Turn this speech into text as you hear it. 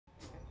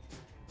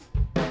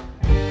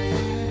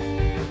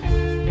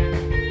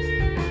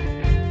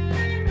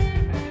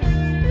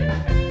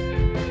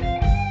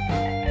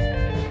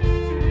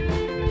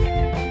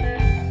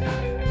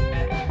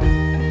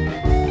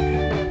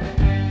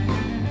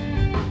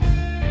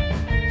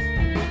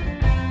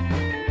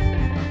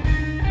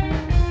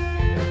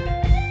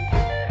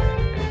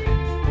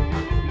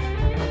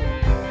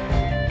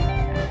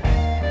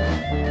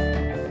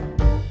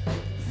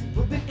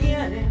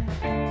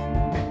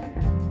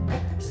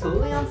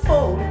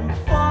unfolding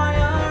before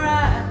your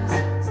eyes.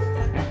 It's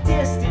like the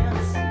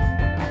distance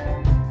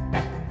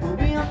will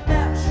be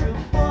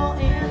unmeasurable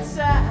in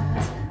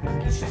size.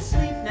 You should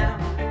sleep now.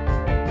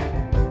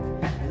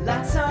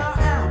 Lights are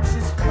out,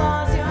 just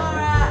close your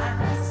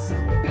eyes. The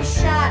sun will be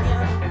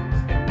shining.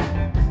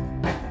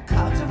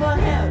 Clouds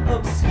overhead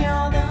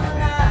obscure the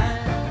line.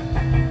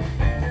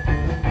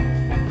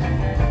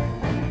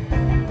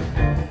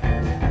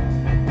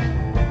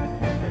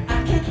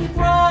 I can't keep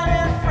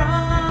running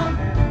from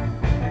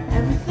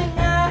everything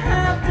I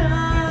have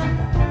done.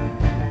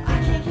 I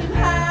can't keep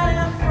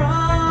hiding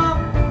from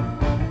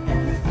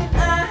everything I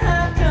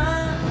have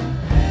done.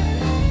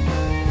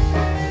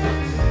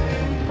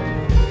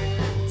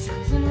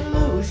 Time's an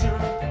illusion.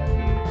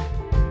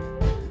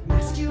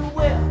 Mask you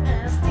well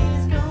as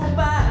days go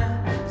by.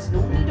 There's no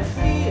need to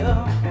fear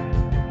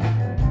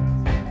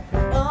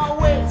what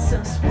awaits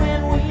us when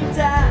we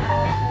die.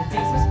 The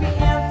days must be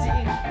empty.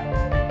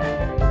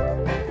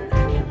 I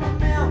can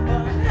remember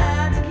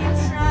how to keep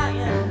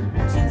trying.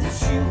 Routines that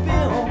you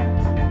build,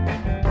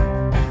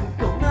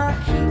 gonna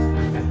keep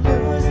you from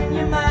losing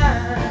your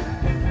mind.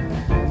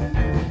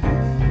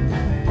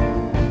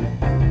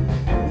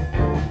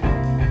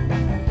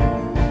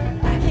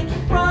 I can't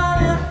keep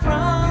running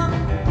from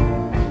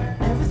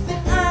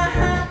everything I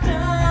have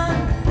done.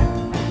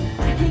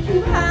 I can't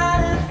keep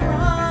hiding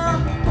from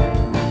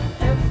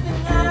everything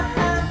I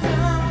have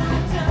done.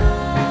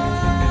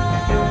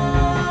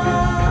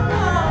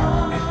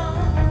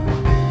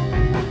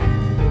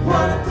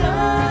 What I've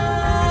done,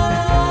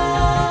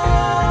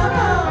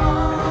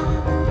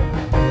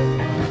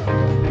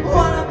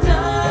 what I've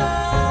done,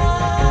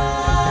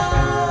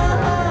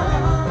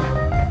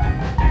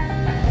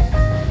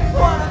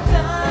 what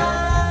I've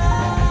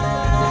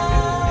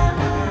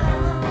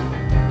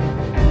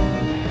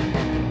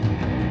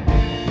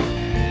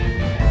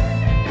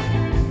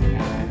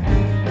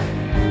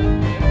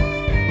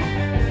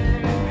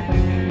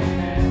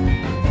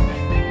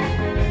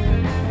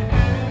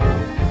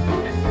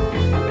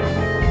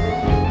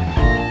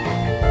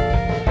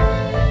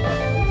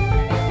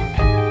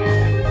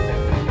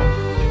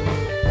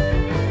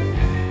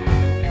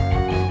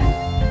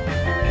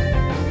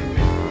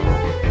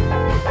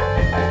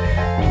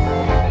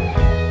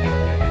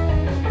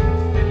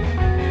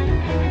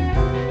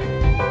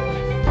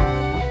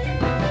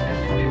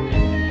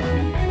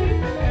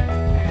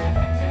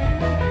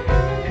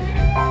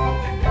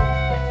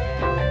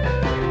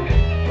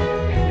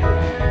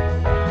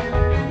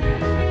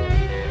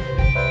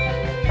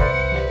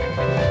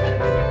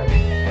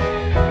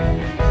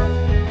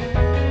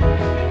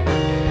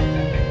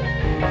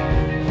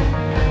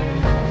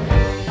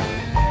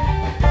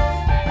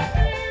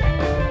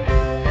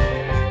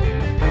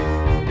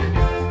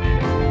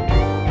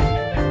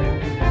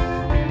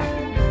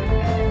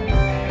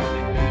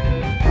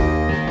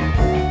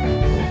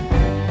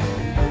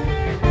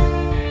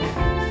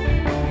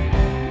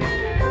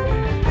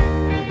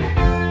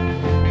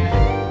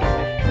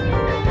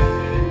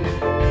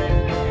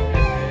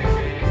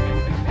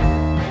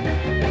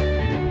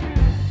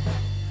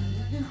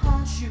can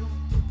haunt you.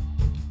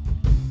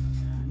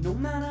 No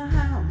matter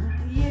how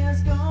many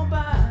years go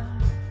by,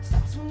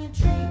 stops when you're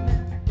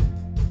dreaming.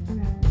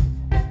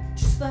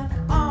 Just like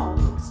all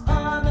those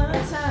other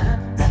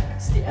times,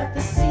 stare at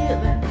the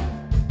ceiling.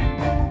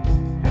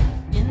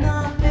 In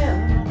the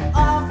middle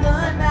of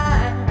the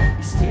night,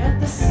 you stare at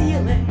the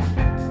ceiling.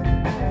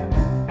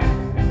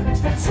 Wait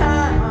for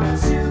time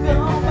to go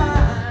by.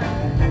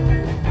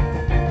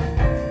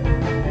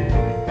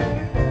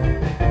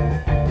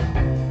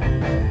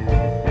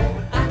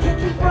 I can't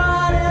keep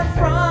running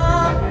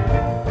from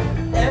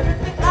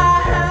everything I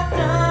have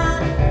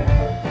done.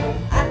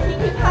 I can't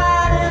keep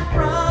hiding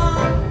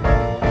from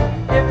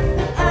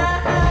everything I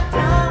have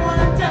done. What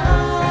I've done,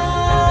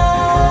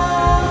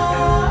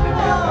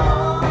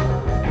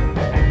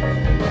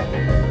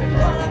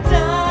 what I've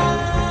done,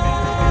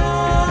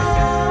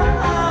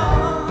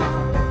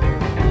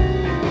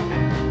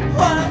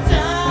 what I've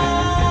done,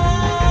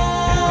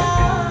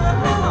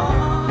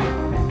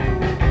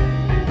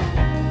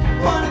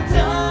 what I've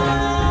done.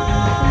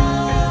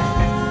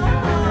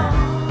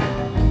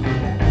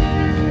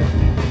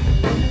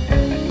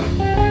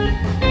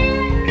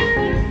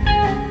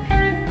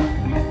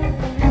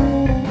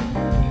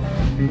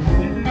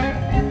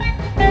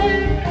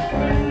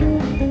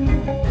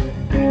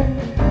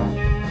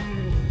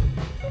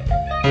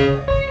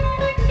 Thank you.